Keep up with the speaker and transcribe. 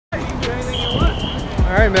anything you want.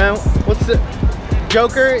 All right, man. What's the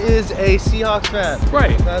Joker is a Seahawks fan.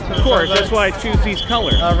 Right. That's what of course. That's why I choose these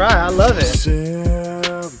colors. All right, I love it.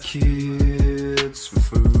 Sell kids for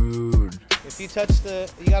food. If you touch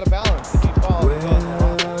you gotta balance. If you fall, it goes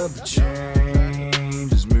Web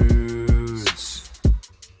changes moods.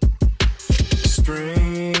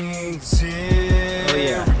 Strings here. Oh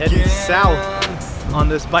yeah, heading south on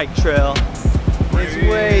this bike trail is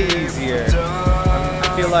way easier.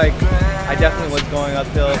 I feel like I definitely was going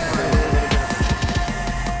uphill.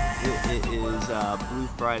 It is Blue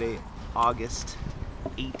Friday, August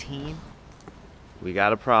 18. We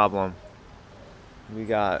got a problem. We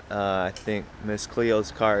got, I think Miss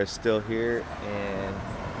Cleo's car is still here, and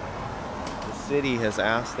the city has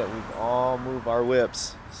asked that we all move our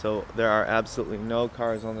whips. So there are absolutely no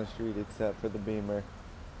cars on the street except for the Beamer.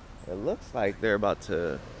 It looks like they're about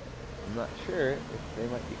to, I'm not sure if they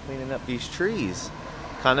might be cleaning up these trees.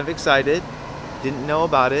 Kind of excited, didn't know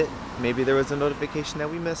about it. Maybe there was a notification that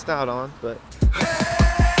we missed out on, but.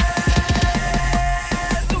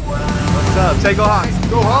 What's up? Say go Hawks!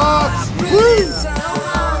 Go Hawks! Woo!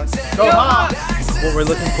 Go Hawks! What we're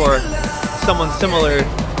looking for, someone similar,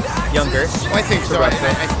 younger. I think so. I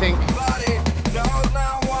think.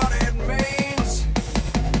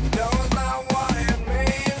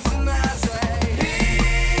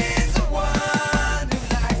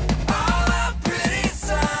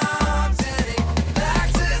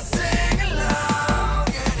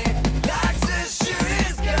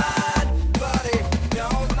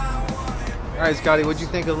 All right, Scotty, what'd you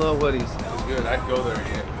think of Lil Woody's? It was good. I'd go there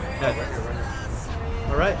again.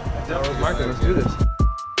 All right, Marco, let's do this.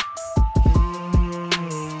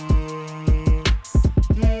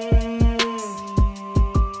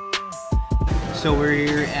 So we're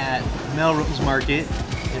here at Melrose Market.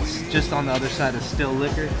 It's just on the other side of Still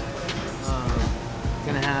Liquor.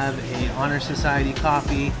 Gonna have a Honor Society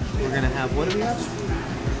coffee. We're gonna have, what do we have?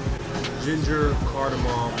 Ginger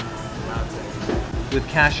cardamom latte. With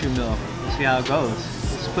cashew milk. We'll see how it goes.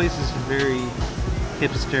 This place is very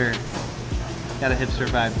hipster. Got a hipster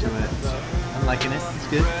vibe to it. I'm liking it. It's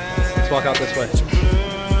good. Let's walk out this way. That's what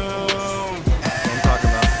I'm talking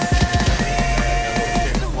about.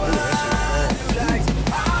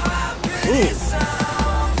 Ooh. What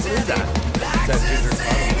is that? Is that ginger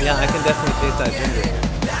cardamom? Yeah, I can definitely taste that ginger.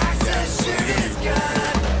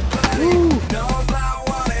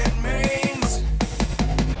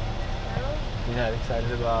 You're not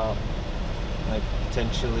excited about like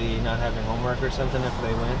potentially not having homework or something if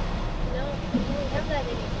they win? No, we don't have that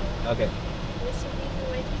anymore. Okay. This will be for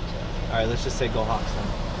my teacher. Alright, let's just say go Hawks then.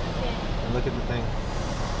 Okay. And look at the thing.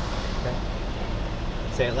 Okay.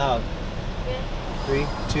 Say it loud. Okay. 3,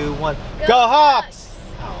 2, 1. Go Go Hawks!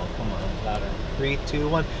 Hawks! Oh, come on, louder. 3, 2,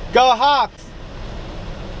 1. Go Hawks!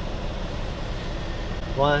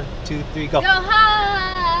 1, 2, 3, go. Go Hawks!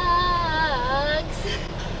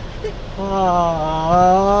 Hawks!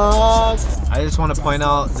 I just want to point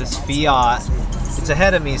out this Fiat. It's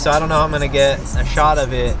ahead of me, so I don't know how I'm gonna get a shot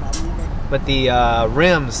of it. But the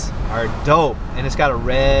rims are dope, and it's got a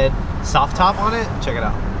red soft top on it. Check it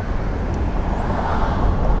out.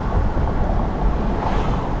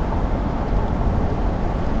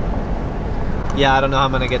 Yeah, I don't know how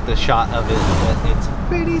I'm gonna get the shot of it, but it's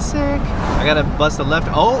pretty sick. I gotta bust a left.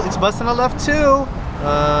 Oh, it's busting a left too.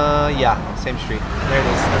 Yeah, same street. There it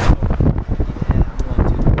is. Let's go.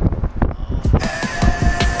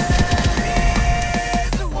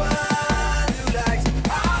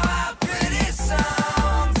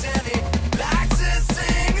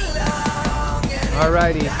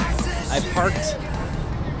 Alrighty, I parked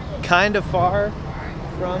kind of far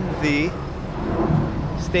from the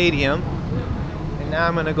stadium, and now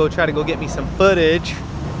I'm gonna go try to go get me some footage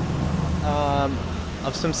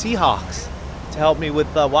of some Seahawks to help me with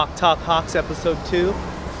Walk Talk Hawks episode 2.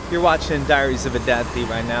 You're watching Diaries of a Dadthlete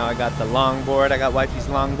right now. I got the longboard, I got wifey's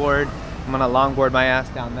longboard. I'm gonna longboard my ass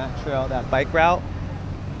down that trail, that bike route,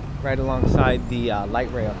 right alongside the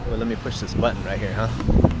light rail. Well, let me push this button right here, huh?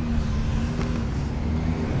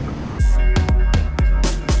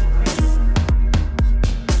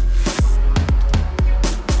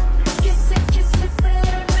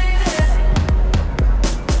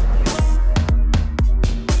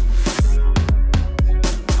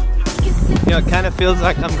 You know, it kind of feels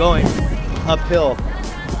like I'm going uphill.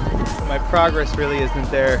 My progress really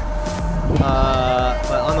isn't there.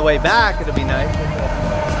 But on the way back, it'll be nice with the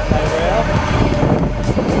light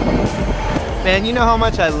rail. Man, you know how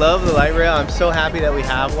much I love the light rail. I'm so happy that we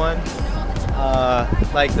have one.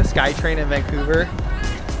 Like the SkyTrain in Vancouver.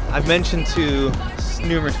 I've mentioned to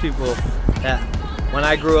numerous people that when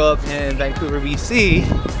I grew up in Vancouver, BC,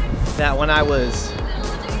 that when I was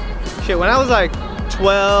like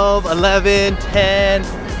 12, 11, 10,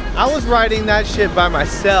 I was riding that shit by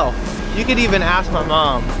myself. You could even ask my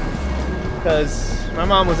mom, because my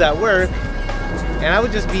mom was at work and I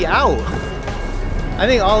would just be out. I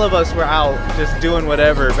think all of us were out just doing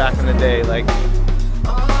whatever back in the day. Like,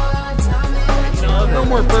 no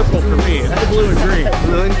more purple for me. It's the blue and green.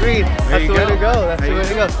 Blue and green. That's the way to go. That's the way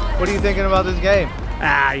to go. What are you thinking about this game?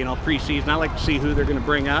 You know, preseason. I like to see who they're going to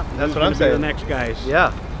bring up. That's what I'm saying. The next guys.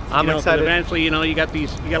 Yeah, I'm excited. Eventually, you know, you got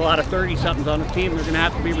a lot of 30-somethings on the team. They're going to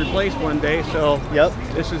have to be replaced one day. So, yep,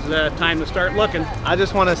 this is the time to start looking. I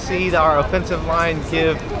just want to see our offensive line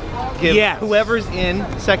give whoever's in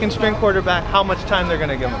second string quarterback how much time they're going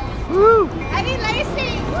to give them. Woo! Eddie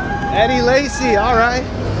Lacy. Eddie Lacy. All right,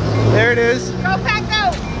 there it is. Go Pack, go.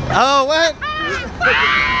 Oh, what?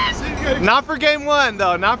 Not for game one,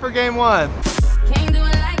 though. Not for game one.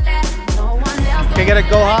 Can I get a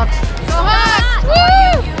go Hawks? Go Hawks. Woo!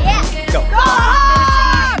 Yeah. Go. Go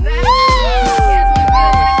Hawks. Woo!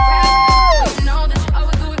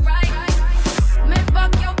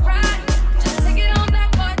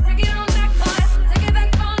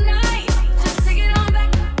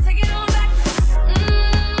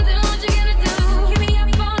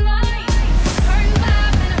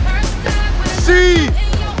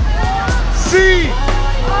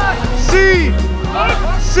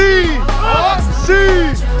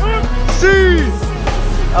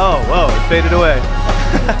 Oh, whoa, it faded away.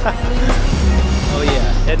 Oh yeah,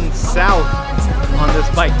 heading south on this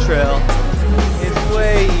bike trail is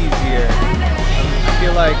way easier. I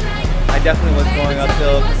feel like I definitely was going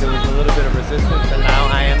uphill because there was a little bit of resistance, and now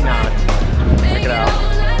I am not. Check it out.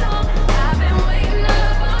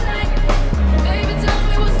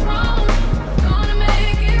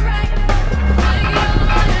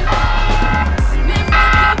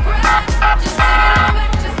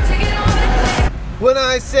 When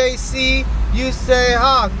I say see, you say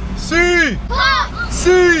hawk. See! Hawk.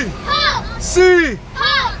 See! Hawk. See!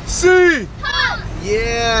 Hawk. See! Hawk.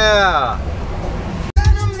 Yeah!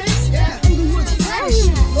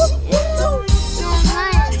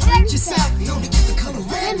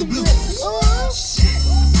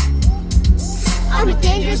 I'm a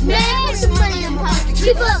dangerous man with some money in my pocket.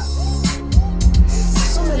 Keep up.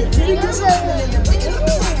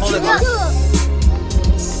 Hold it.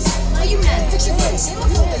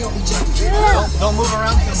 Don't move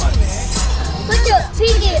around too much. Put your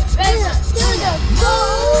ticket right up to the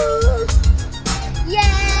goal.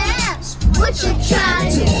 Yeah. What you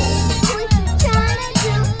trying to do? What you trying to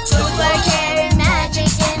do? Super carry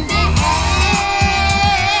magic in the air.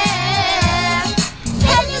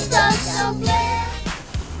 Can you go so clear?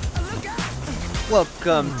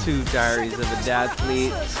 Welcome to Diaries of a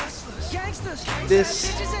Dadthlete.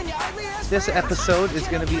 This episode is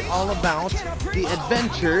going to be all about the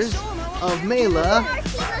adventures of Mela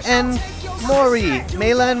and Maury.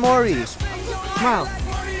 Mela and Maury. Smile.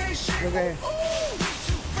 Okay.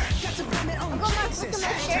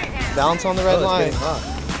 Balance on the red line.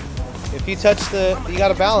 If you touch you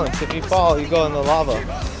gotta balance. If you fall, you go in the lava.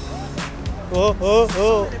 Oh, oh,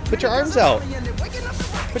 oh. Put your arms out.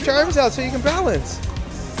 Put your arms out so you can balance.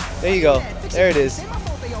 There you go. There it is.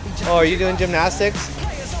 Oh, are you doing gymnastics?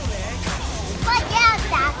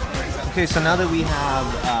 Okay, so now that we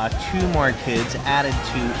have 2 more kids added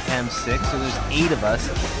to M6, so there's 8 of us.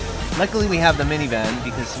 Luckily we have the minivan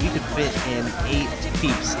because we could fit in 8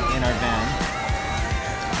 peeps in our van.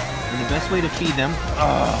 And the best way to feed them,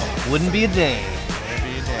 wouldn't be a day.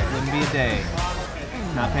 Wouldn't be a day.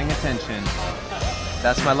 Not paying attention.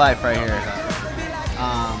 That's my life right here.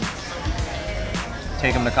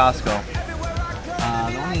 Take them to Costco.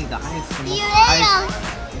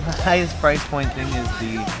 The highest price point thing is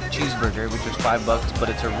the cheeseburger, which is $5, but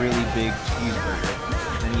it's a really big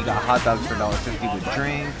cheeseburger. Then you got hot dogs for $1.50 with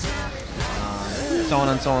drinks, so on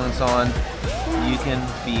and so on and so on. You can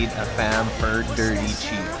feed a fam for dirty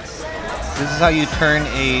cheese. This is how you turn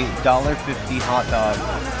a $1.50 hot dog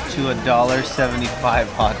to a $1.75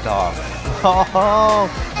 hot dog. Oh,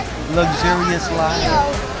 luxurious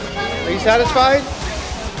life. Are you satisfied?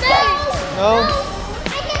 No?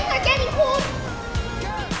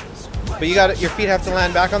 But you got it. Your feet have to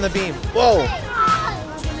land back on the beam. Whoa!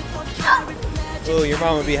 Oh, your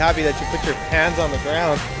mom would be happy that you put your hands on the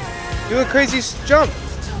ground. Do a crazy jump.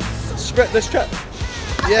 Let's try.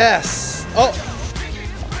 Yes. Oh.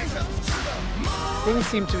 Things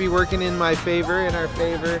seem to be working in my favor, in our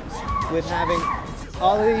favor, with having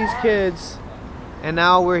all of these kids. And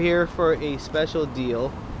now we're here for a special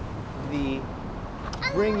deal. The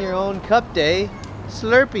Bring Your Own Cup Day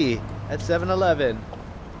Slurpee at 7-Eleven.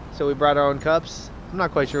 So we brought our own cups, I'm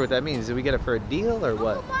not quite sure what that means. Did we get it for a deal or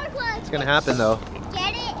what? It's gonna happen though.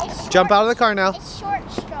 Get it? It's Jump short- out of the car now. It's short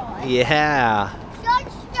straw. Yeah.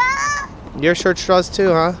 Short straw. You're short straws too,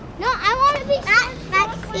 huh? No, I want to be.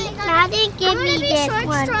 Daddy, give me this short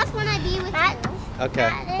one. Straws when I be with you. Okay.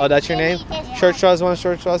 Daddy, Oh, that's your give name? me this Short one. straws want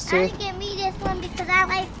short straws too? Daddy, give me this one because I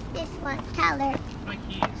like this one color. My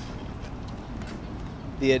keys.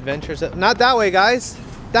 The adventures of, not that way, guys.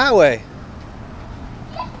 That way.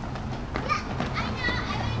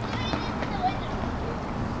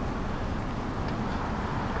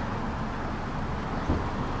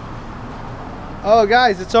 Oh,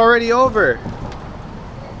 guys, it's already over.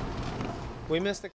 We missed the